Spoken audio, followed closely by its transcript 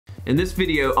In this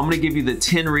video, I'm gonna give you the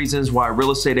 10 reasons why real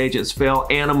estate agents fail,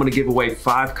 and I'm gonna give away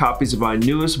 5 copies of my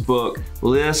newest book,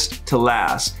 List to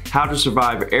Last: How to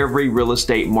Survive Every Real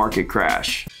Estate Market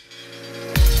Crash.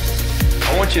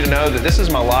 I want you to know that this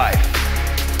is my life.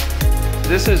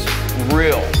 This is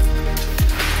real.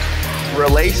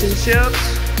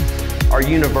 Relationships are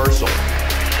universal.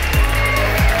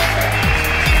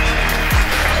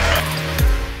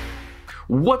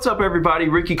 What's up everybody,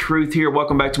 Ricky Carruth here.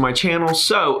 Welcome back to my channel.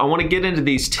 So I want to get into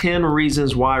these 10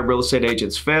 reasons why real estate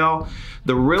agents fail.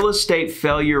 The real estate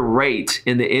failure rate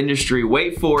in the industry,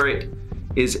 wait for it,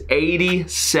 is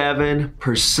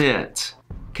 87%.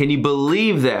 Can you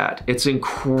believe that? It's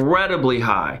incredibly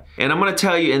high. And I'm gonna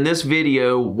tell you in this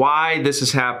video why this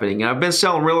is happening. And I've been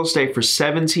selling real estate for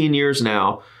 17 years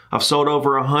now. I've sold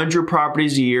over 100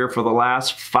 properties a year for the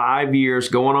last 5 years,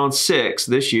 going on 6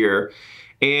 this year.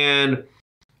 And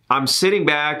I'm sitting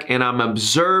back and I'm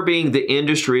observing the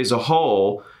industry as a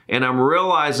whole, and I'm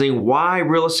realizing why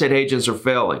real estate agents are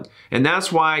failing. And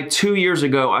that's why 2 years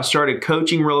ago, I started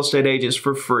coaching real estate agents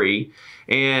for free.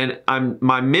 And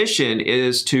my mission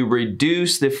is to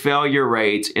reduce the failure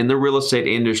rates in the real estate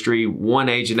industry one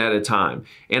agent at a time.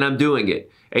 And I'm doing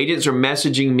it. Agents are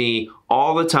messaging me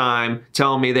all the time,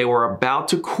 telling me they were about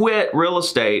to quit real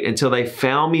estate until they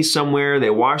found me somewhere, they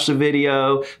watched a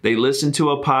video, they listened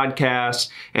to a podcast,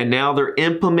 and now they're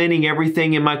implementing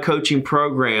everything in my coaching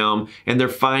program and they're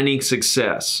finding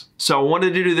success. So I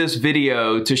wanted to do this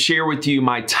video to share with you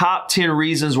my top 10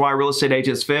 reasons why real estate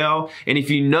agents fail. And if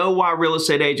you know why real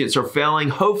estate agents are failing,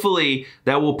 hopefully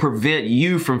that will prevent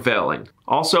you from failing.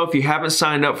 Also, if you haven't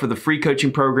signed up for the free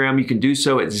coaching program, you can do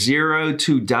so at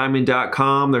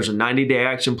zero2diamond.com. There's a 90-day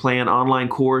action plan online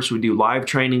course. We do live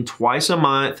training twice a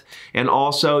month. And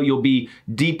also, you'll be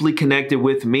deeply connected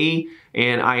with me.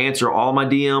 And I answer all my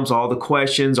DMs, all the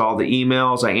questions, all the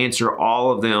emails. I answer all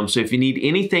of them. So if you need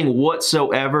anything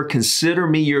whatsoever, consider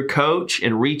me your coach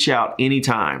and reach out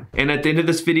anytime. And at the end of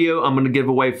this video, I'm going to give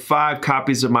away 5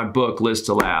 copies of my book, List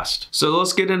to Last. So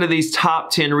let's get into these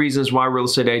top 10 reasons why real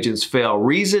estate agents fail.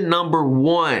 Reason number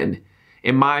 1,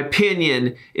 in my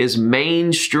opinion, is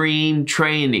mainstream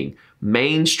training,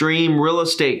 mainstream real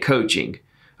estate coaching.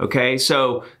 Okay,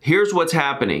 so here's what's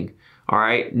happening. All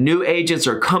right, new agents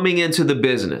are coming into the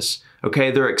business.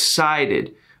 Okay, they're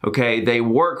excited. Okay, they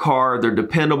work hard, they're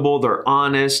dependable, they're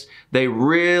honest. They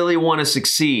really want to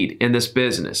succeed in this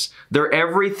business. They're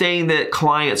everything that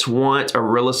clients want a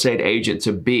real estate agent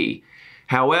to be.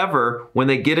 However, when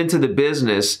they get into the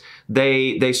business,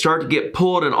 they start to get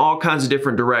pulled in all kinds of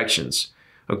different directions.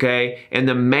 Okay, and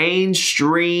the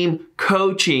mainstream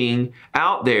coaching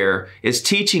out there is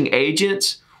teaching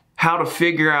agents how to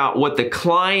figure out what the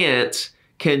client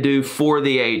can do for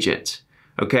the agent,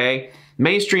 okay?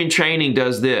 Mainstream training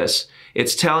does this.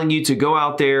 It's telling you to go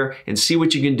out there and see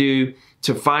what you can do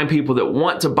to find people that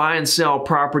want to buy and sell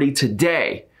property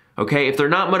today, okay? If they're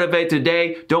not motivated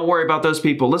today, don't worry about those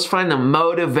people. Let's find the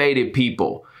motivated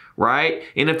people, right?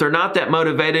 And if they're not that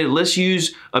motivated, let's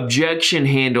use objection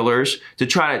handlers to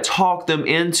try to talk them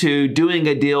into doing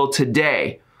a deal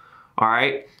today. All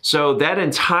right, so that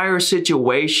entire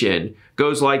situation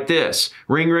goes like this.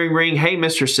 Ring, ring, ring. Hey,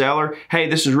 Mr. Seller. Hey,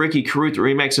 this is Ricky Carruth,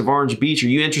 Remax of Orange Beach. Are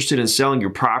you interested in selling your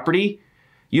property?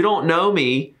 You don't know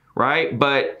me, right?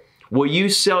 But will you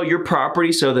sell your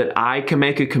property so that I can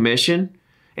make a commission?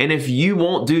 And if you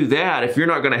won't do that, if you're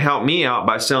not going to help me out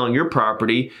by selling your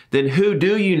property, then who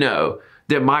do you know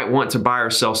that might want to buy or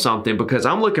sell something? Because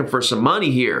I'm looking for some money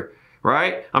here,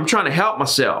 right? I'm trying to help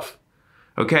myself.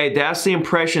 Okay, that's the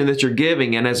impression that you're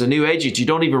giving. And as a new agent, you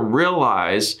don't even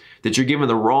realize that you're giving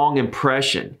the wrong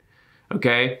impression.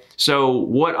 Okay, so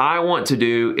what I want to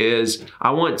do is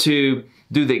I want to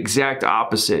do the exact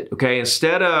opposite. Okay,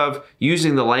 instead of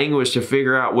using the language to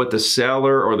figure out what the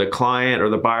seller or the client or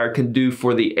the buyer can do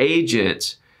for the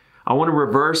agent, I want to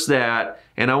reverse that,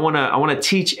 and I want to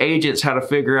teach agents how to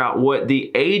figure out what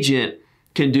the agent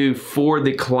can do for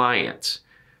the client.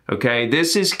 Okay,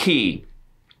 this is key.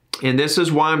 And this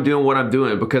is why I'm doing what I'm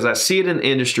doing, because I see it in the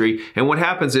industry. And what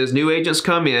happens is new agents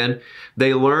come in,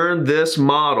 they learn this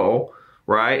model,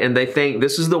 right? And they think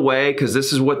this is the way because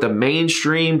this is what the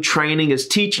mainstream training is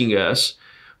teaching us.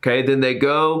 Okay, then they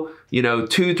go,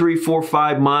 2, 3, 4,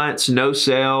 5 months, no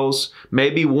sales,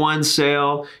 maybe 1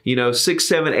 sale, 6,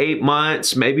 7, 8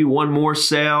 months, maybe 1 more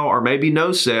sale, or maybe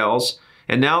no sales.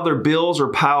 And now their bills are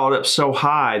piled up so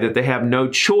high that they have no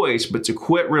choice but to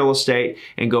quit real estate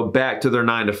and go back to their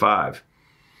 9 to 5.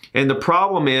 And the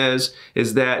problem is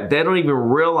that they don't even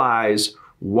realize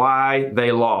why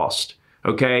they lost.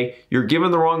 Okay, you're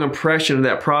giving the wrong impression of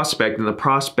that prospect, and the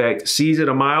prospect sees it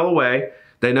a mile away.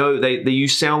 They know you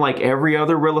sound like every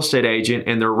other real estate agent,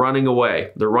 and they're running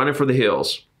away. They're running for the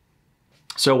hills.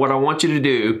 So what I want you to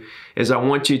do is I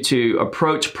want you to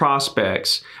approach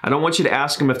prospects. I don't want you to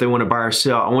ask them if they want to buy or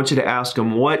sell. I want you to ask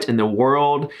them what in the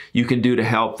world you can do to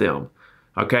help them.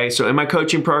 Okay, so in my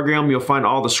coaching program, you'll find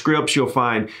all the scripts. You'll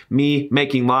find me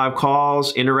making live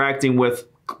calls, interacting with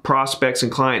prospects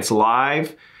and clients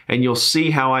live, and you'll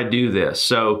see how I do this.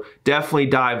 So definitely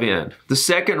dive in. The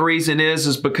second reason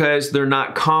is because they're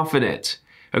not confident.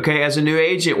 Okay, as a new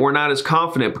agent, we're not as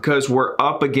confident because we're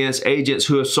up against agents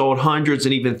who have sold hundreds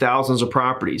and even thousands of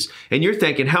properties. And you're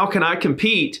thinking, how can I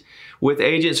compete with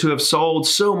agents who have sold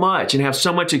so much and have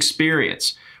so much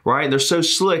experience, right? And they're so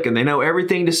slick and they know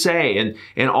everything to say.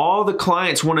 And all the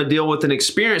clients want to deal with an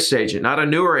experienced agent, not a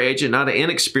newer agent, not an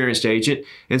inexperienced agent.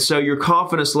 And so your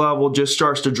confidence level just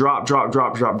starts to drop.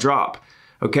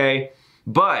 Okay?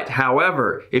 But,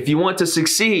 however, if you want to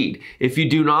succeed, if you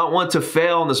do not want to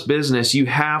fail in this business, you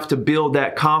have to build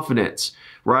that confidence,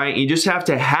 right? You just have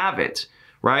to have it,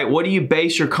 right? What do you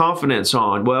base your confidence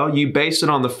on? Well, you base it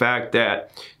on the fact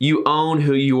that you own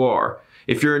who you are.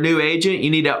 If you're a new agent, you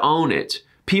need to own it.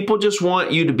 People just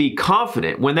want you to be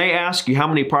confident. When they ask you how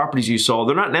many properties you sold,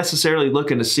 they're not necessarily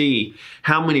looking to see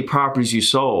how many properties you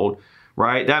sold,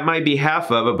 right? That might be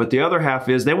half of it, but the other half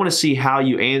is they want to see how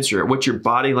you answer it, what your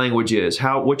body language is,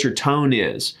 what your tone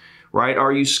is, right?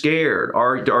 Are you scared?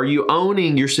 Are you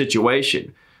owning your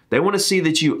situation? They want to see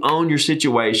that you own your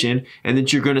situation and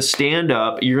that you're going to stand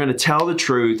up, you're going to tell the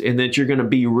truth, and that you're going to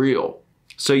be real.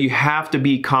 So you have to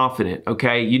be confident,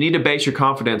 okay? You need to base your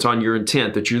confidence on your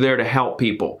intent, that you're there to help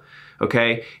people,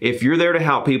 okay? If you're there to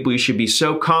help people, you should be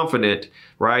so confident,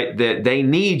 right, that they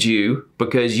need you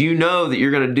because you know that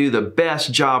you're going to do the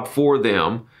best job for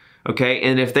them, okay?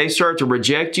 And if they start to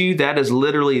reject you, that is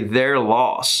literally their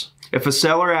loss. If a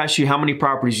seller asks you how many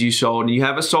properties you sold and you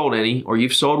haven't sold any, or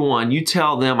you've sold one, you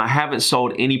tell them, I haven't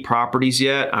sold any properties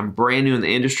yet. I'm brand new in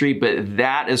the industry, but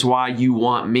that is why you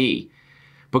want me.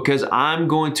 Because I'm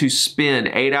going to spend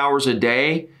 8 hours a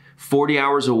day, 40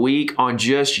 hours a week on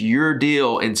just your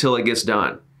deal until it gets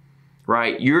done,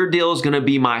 right? Your deal is going to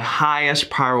be my highest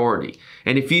priority.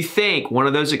 And if you think one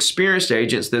of those experienced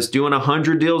agents that's doing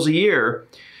 100 deals a year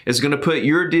is going to put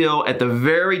your deal at the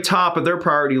very top of their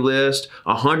priority list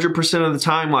 100% of the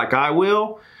time like I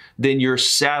will, then you're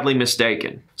sadly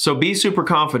mistaken. So be super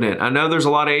confident. I know there's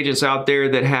a lot of agents out there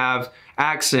that have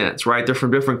accents, right? They're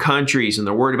from different countries and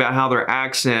they're worried about how their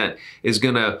accent is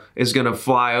gonna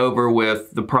fly over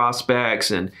with the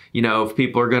prospects, and you know, if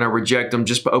people are gonna reject them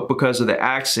just because of the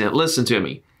accent. Listen to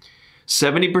me.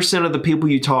 70% of the people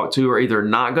you talk to are either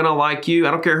not gonna like you.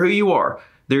 I don't care who you are.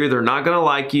 They're either not gonna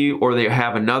like you or they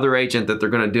have another agent that they're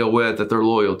gonna deal with that they're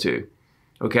loyal to.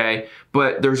 Okay,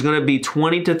 but there's going to be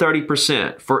 20 to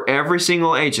 30% for every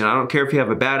single agent. I don't care if you have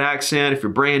a bad accent, if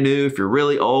you're brand new, if you're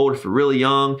really old, if you're really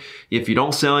young, if you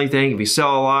don't sell anything, if you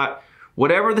sell a lot,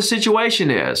 whatever the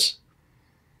situation is,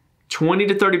 20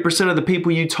 to 30% of the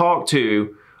people you talk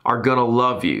to are going to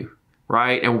love you,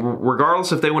 right? And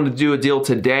regardless if they want to do a deal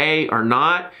today or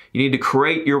not, you need to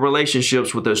create your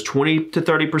relationships with those 20 to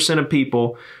 30% of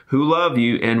people who love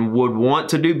you and would want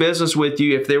to do business with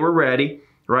you if they were ready.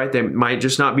 Right? They might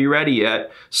just not be ready yet.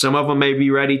 Some of them may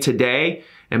be ready today,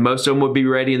 and most of them will be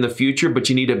ready in the future, but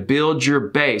you need to build your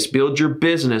base, build your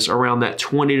business around that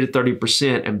 20 to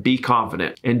 30% and be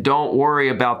confident. And don't worry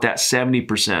about that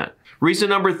 70%. Reason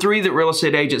number 3 that real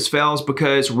estate agents fail is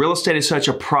because real estate is such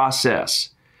a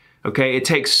process. Okay, it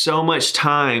takes so much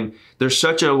time. There's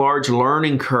such a large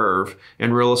learning curve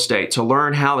in real estate to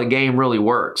learn how the game really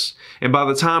works. And by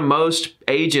the time most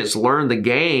agents learn the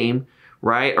game,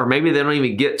 right? Or maybe they don't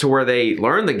even get to where they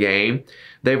learn the game.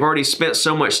 They've already spent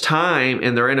so much time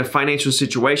and they're in a financial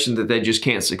situation that they just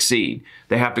can't succeed.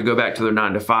 They have to go back to their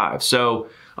 9 to 5. So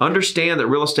understand that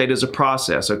real estate is a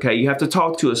process, okay? You have to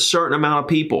talk to a certain amount of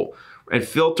people and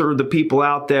filter the people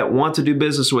out that want to do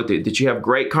business with you, that you have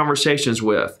great conversations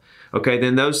with. Okay,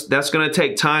 then that's going to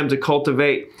take time to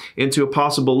cultivate into a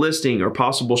possible listing or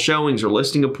possible showings or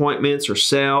listing appointments or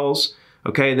sales.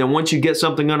 Okay, and then once you get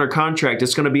something under contract,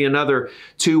 it's going to be another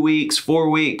 2 weeks, 4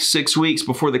 weeks, 6 weeks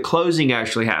before the closing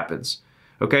actually happens.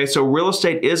 Okay, so real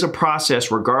estate is a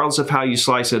process regardless of how you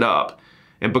slice it up.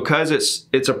 And because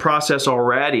it's a process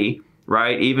already,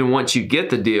 right, even once you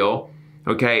get the deal,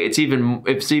 okay, it's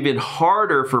even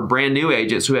harder for brand new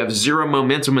agents who have zero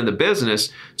momentum in the business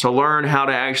to learn how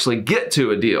to actually get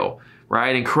to a deal,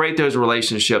 right, and create those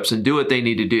relationships and do what they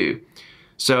need to do.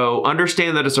 So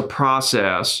understand that it's a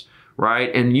process,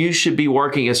 right? And you should be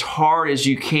working as hard as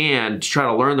you can to try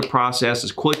to learn the process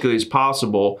as quickly as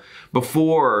possible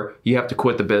before you have to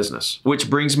quit the business. Which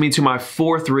brings me to my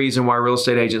fourth reason why real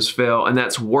estate agents fail, and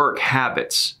that's work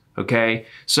habits. Okay,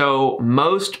 so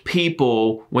most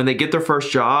people, when they get their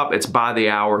first job, it's by the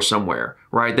hour somewhere,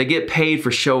 right? They get paid for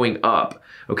showing up.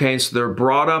 Okay, so they're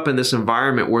brought up in this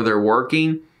environment where they're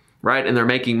working, right? And they're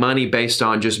making money based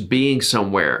on just being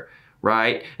somewhere,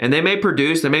 right? And they may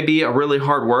be a really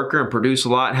hard worker and produce a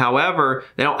lot. However,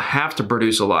 they don't have to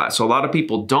produce a lot. So a lot of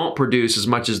people don't produce as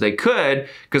much as they could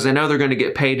because they know they're going to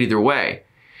get paid either way.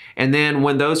 And then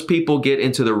when those people get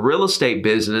into the real estate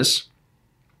business,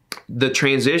 the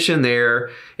transition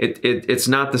there, it's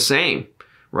not the same,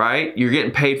 right? You're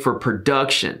getting paid for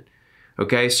production.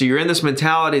 Okay, so you're in this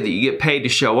mentality that you get paid to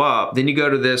show up. Then you go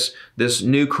to this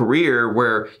new career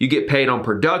where you get paid on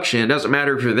production. It doesn't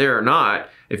matter if you're there or not.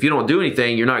 If you don't do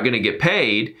anything, you're not going to get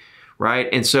paid, right?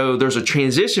 And so there's a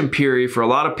transition period for a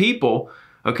lot of people.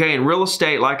 Okay, in real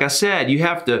estate, like I said, you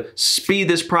have to speed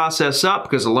this process up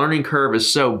because the learning curve is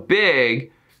so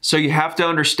big. So you have to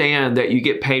understand that you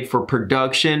get paid for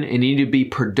production and you need to be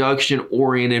production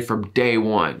oriented from day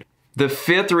one. The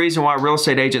fifth reason why real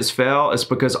estate agents fail is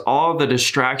because all the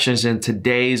distractions in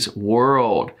today's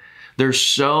world. There's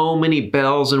so many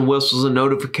bells and whistles and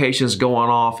notifications going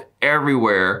off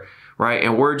everywhere, right?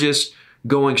 And we're just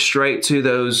going straight to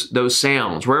those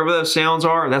sounds. Wherever those sounds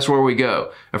are, that's where we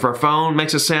go. If our phone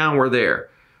makes a sound, we're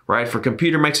there, right? If our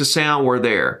computer makes a sound, we're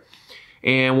there.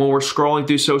 And when we're scrolling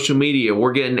through social media,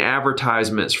 we're getting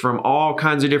advertisements from all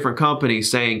kinds of different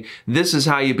companies saying, this is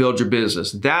how you build your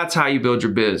business. That's how you build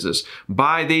your business.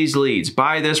 Buy these leads,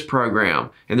 buy this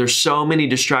program. And there's so many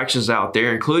distractions out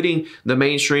there, including the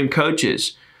mainstream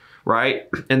coaches, right?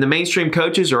 And the mainstream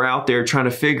coaches are out there trying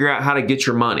to figure out how to get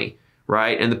your money,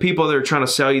 right? And the people that are trying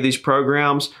to sell you these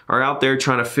programs are out there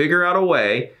trying to figure out a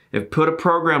way and put a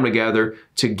program together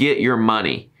to get your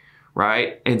money.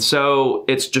 Right? And so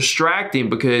it's distracting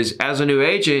because as a new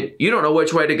agent, you don't know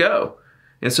which way to go.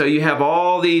 And so you have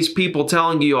all these people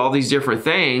telling you all these different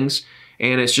things,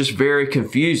 and it's just very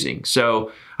confusing.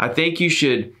 So I think you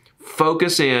should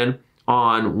focus in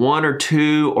on one or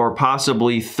two or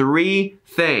possibly three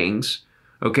things,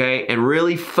 okay? And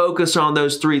really focus on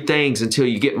those three things until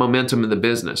you get momentum in the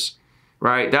business,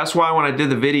 right? That's why when I did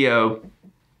the video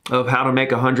of how to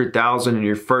make $100,000 in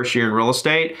your first year in real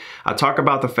estate, I talk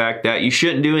about the fact that you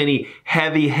shouldn't do any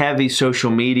heavy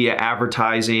social media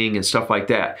advertising and stuff like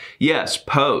that. Yes,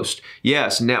 post.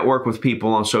 Yes, network with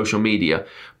people on social media,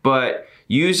 but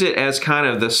use it as kind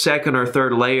of the second or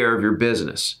third layer of your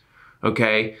business.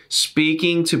 Okay,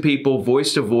 speaking to people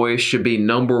voice to voice should be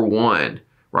number one,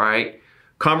 right?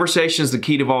 Conversation is the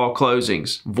key to all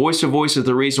closings. Voice to voice is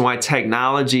the reason why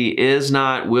technology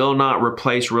will not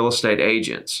replace real estate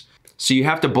agents. So you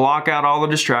have to block out all the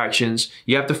distractions.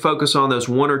 You have to focus on those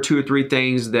one or two or three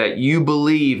things that you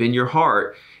believe in your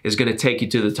heart is going to take you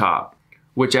to the top.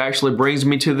 Which actually brings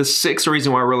me to the sixth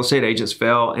reason why real estate agents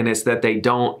fail, and it's that they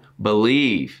don't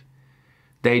believe.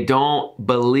 They don't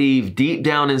believe deep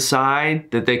down inside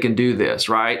that they can do this,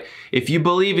 right? If you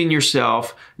believe in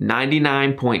yourself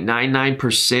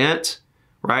 99.99%,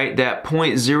 right, that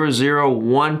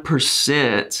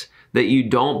 0.001% that you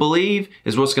don't believe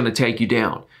is what's going to take you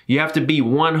down. You have to be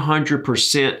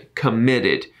 100%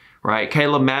 committed, right?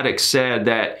 Caleb Maddox said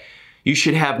that you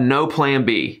should have no plan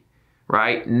B,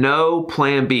 right? No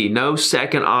plan B, no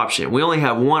second option. We only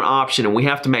have one option and we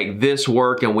have to make this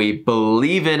work and we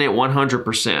believe in it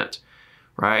 100%,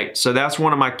 right? So that's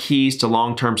one of my keys to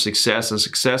long-term success and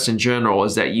success in general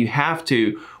is that you have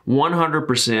to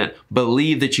 100%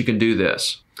 believe that you can do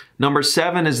this. Number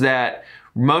 7 is that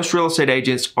most real estate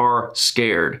agents are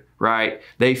scared, right?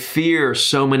 They fear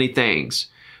so many things.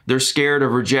 They're scared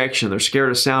of rejection. They're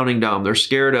scared of sounding dumb. They're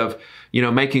scared of,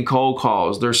 making cold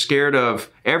calls. They're scared of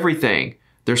everything.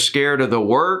 They're scared of the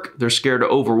work. They're scared to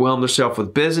overwhelm themselves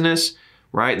with business,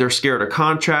 right? They're scared of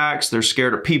contracts. They're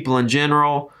scared of people in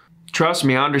general. Trust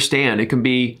me, I understand. It can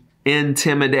be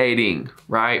intimidating,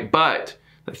 right? But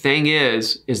the thing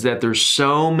is that there's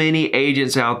so many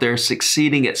agents out there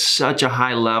succeeding at such a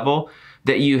high level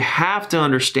that you have to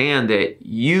understand that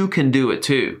you can do it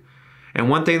too. And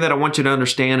one thing that I want you to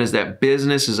understand is that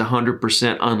business is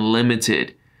 100%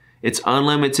 unlimited. It's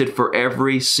unlimited for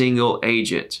every single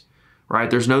agent,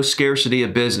 right? There's no scarcity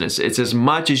of business. It's as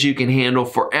much as you can handle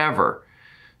forever.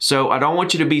 So I don't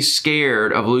want you to be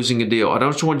scared of losing a deal. I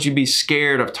don't want you to be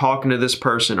scared of talking to this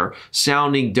person or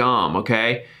sounding dumb,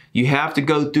 okay? You have to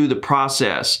go through the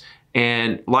process.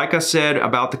 And like I said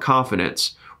about the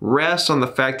confidence, rest on the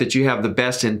fact that you have the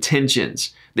best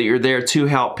intentions, that you're there to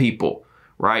help people,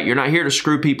 right? You're not here to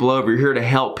screw people over. You're here to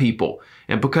help people.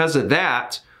 And because of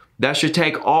that, that should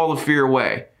take all the fear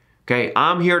away. Okay,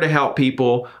 I'm here to help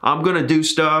people. I'm going to do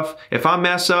stuff. If I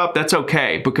mess up, that's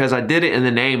okay because I did it in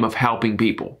the name of helping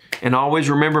people. And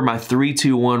always remember my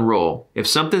 3-2-1 rule. If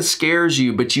something scares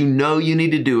you, but you know you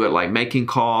need to do it, like making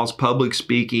calls, public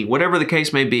speaking, whatever the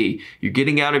case may be, you're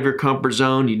getting out of your comfort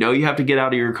zone. You know you have to get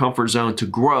out of your comfort zone to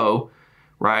grow,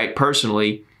 right,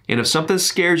 personally. And if something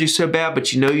scares you so bad,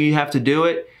 but you know you have to do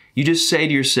it, you just say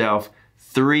to yourself,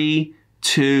 3,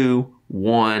 2,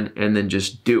 1, and then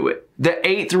just do it. The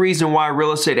 8th reason why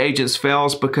real estate agents fail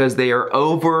is because they are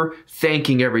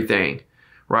overthinking everything,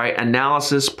 right?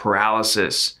 Analysis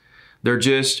paralysis. They're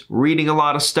just reading a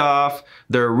lot of stuff.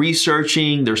 They're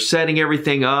researching. They're setting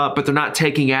everything up, but they're not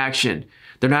taking action.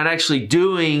 They're not actually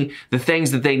doing the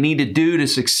things that they need to do to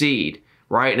succeed,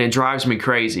 right? And it drives me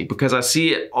crazy because I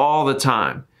see it all the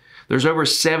time. There's over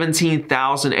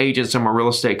 17,000 agents in my real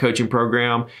estate coaching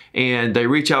program, and they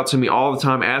reach out to me all the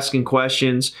time asking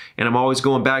questions, and I'm always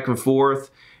going back and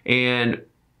forth. And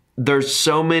there's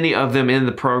so many of them in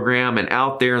the program and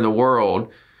out there in the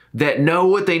world that know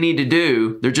what they need to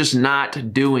do. They're just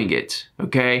not doing it,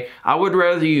 okay? I would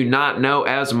rather you not know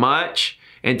as much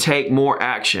and take more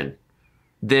action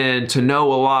than to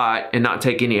know a lot and not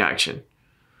take any action.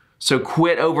 So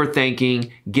quit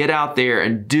overthinking, get out there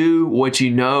and do what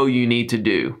you know you need to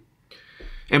do.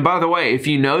 And by the way, if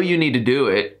you know you need to do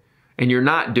it and you're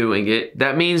not doing it,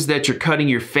 that means that you're cutting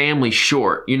your family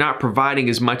short. You're not providing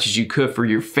as much as you could for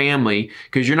your family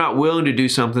because you're not willing to do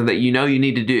something that you know you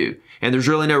need to do. And there's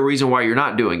really no reason why you're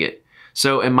not doing it.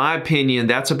 So in my opinion,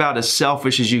 that's about as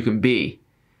selfish as you can be.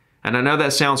 And I know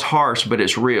that sounds harsh, but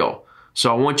it's real. So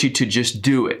I want you to just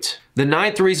do it. The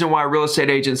 9th reason why real estate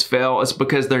agents fail is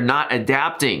because they're not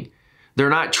adapting. They're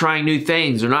not trying new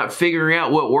things. They're not figuring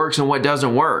out what works and what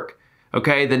doesn't work.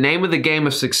 Okay, the name of the game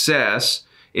of success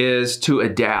is to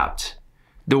adapt.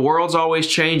 The world's always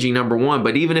changing, number one,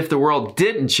 but even if the world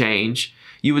didn't change,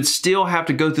 you would still have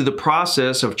to go through the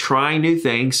process of trying new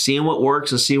things, seeing what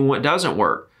works and seeing what doesn't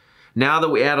work. Now that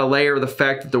we add a layer of the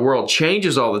fact that the world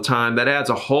changes all the time, that adds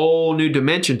a whole new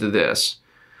dimension to this.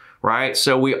 Right?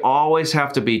 So we always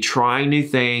have to be trying new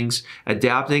things,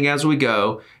 adapting as we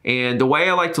go. And the way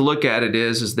I like to look at it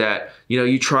is that, you know,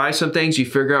 you try some things, you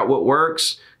figure out what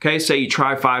works. Okay, say you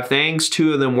try 5 things,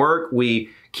 2 of them work. We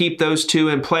keep those 2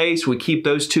 in place. We keep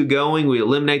those 2 going. We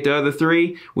eliminate the other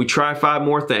 3. We try 5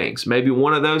 more things. Maybe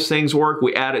one of those things work.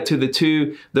 We add it to the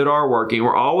 2 that are working.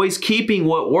 We're always keeping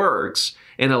what works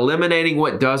and eliminating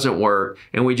what doesn't work,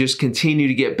 and we just continue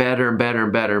to get better and better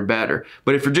and better and better.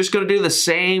 But if you're just going to do the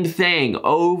same thing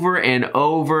over and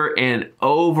over and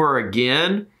over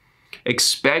again,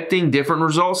 expecting different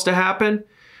results to happen,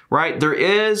 right? There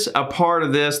is a part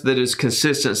of this that is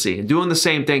consistency and doing the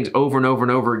same things over and over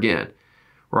and over again,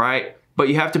 right? But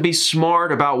you have to be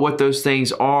smart about what those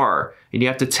things are, and you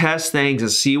have to test things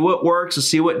and see what works and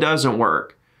see what doesn't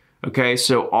work. Okay,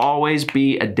 so always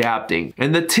be adapting.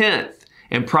 And the 10th,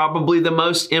 and probably the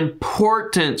most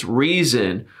important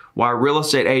reason why real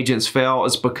estate agents fail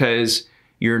is because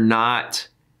you're not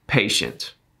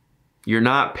patient. You're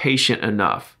not patient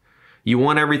enough. You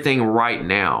want everything right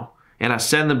now. And I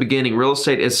said in the beginning, real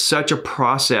estate is such a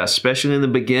process, especially in the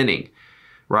beginning,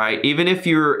 right? Even if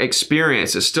you're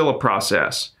experienced, it's still a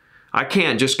process. I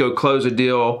can't just go close a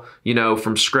deal, you know,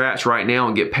 from scratch right now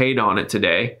and get paid on it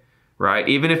today, right?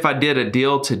 Even if I did a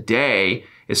deal today,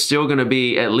 it's still going to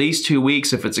be at least 2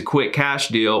 weeks if it's a quick cash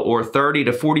deal, or 30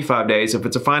 to 45 days if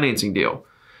it's a financing deal,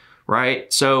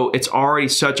 right? So it's already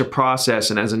such a process.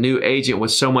 And as a new agent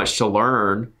with so much to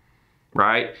learn,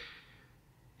 right,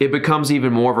 it becomes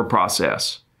even more of a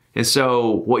process. And so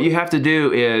what you have to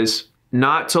do is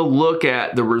not to look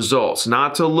at the results,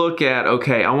 not to look at,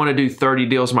 okay, I want to do 30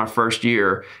 deals my first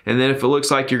year. And then if it looks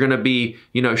like you're going to be,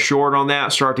 you know, short on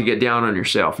that, start to get down on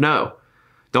yourself. No,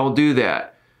 don't do that.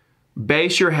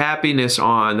 Base your happiness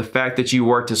on the fact that you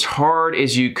worked as hard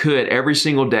as you could every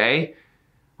single day,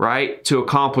 right, to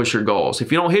accomplish your goals. If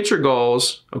you don't hit your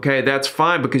goals, okay, that's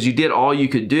fine because you did all you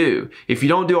could do. If you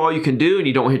don't do all you can do and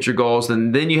you don't hit your goals,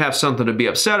 then you have something to be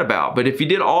upset about. But if you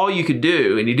did all you could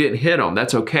do and you didn't hit them,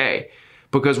 that's okay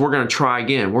because we're going to try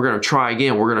again. We're going to try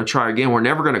again. We're going to try again. We're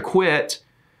never going to quit,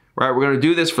 right? We're going to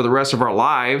do this for the rest of our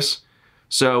lives.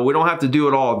 So we don't have to do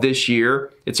it all this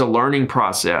year. It's a learning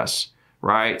process.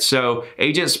 Right? So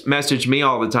agents message me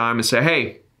all the time and say,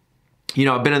 hey, you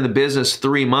know, I've been in the business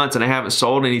 3 months and I haven't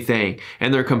sold anything,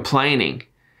 and they're complaining.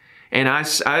 And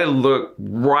I look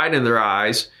right in their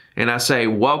eyes and I say,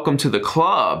 welcome to the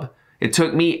club. It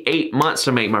took me 8 months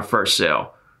to make my first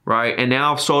sale, right? And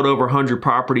now I've sold over 100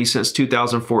 properties since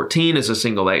 2014 as a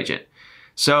single agent.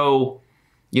 So,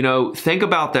 you know, think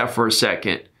about that for a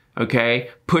second,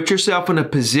 okay? Put yourself in a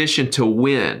position to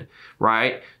win,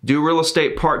 right? Do real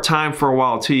estate part-time for a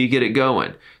while till you get it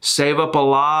going. Save up a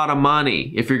lot of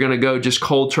money if you're gonna go just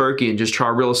cold turkey and just try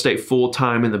real estate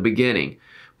full-time in the beginning.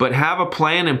 But have a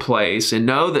plan in place and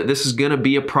know that this is gonna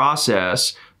be a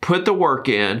process. Put the work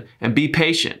in and be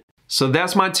patient. So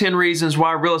that's my 10 reasons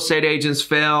why real estate agents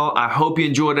fail. I hope you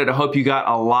enjoyed it. I hope you got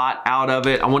a lot out of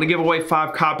it. I want to give away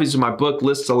 5 copies of my book,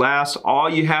 List to Last. All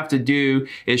you have to do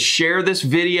is share this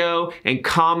video and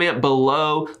comment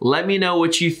below. Let me know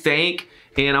what you think.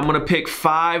 And I'm gonna pick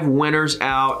 5 winners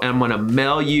out and I'm gonna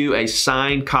mail you a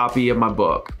signed copy of my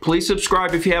book. Please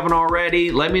subscribe if you haven't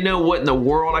already. Let me know what in the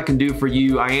world I can do for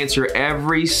you. I answer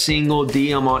every single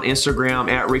DM on Instagram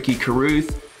at Ricky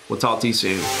Carruth. We'll talk to you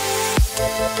soon.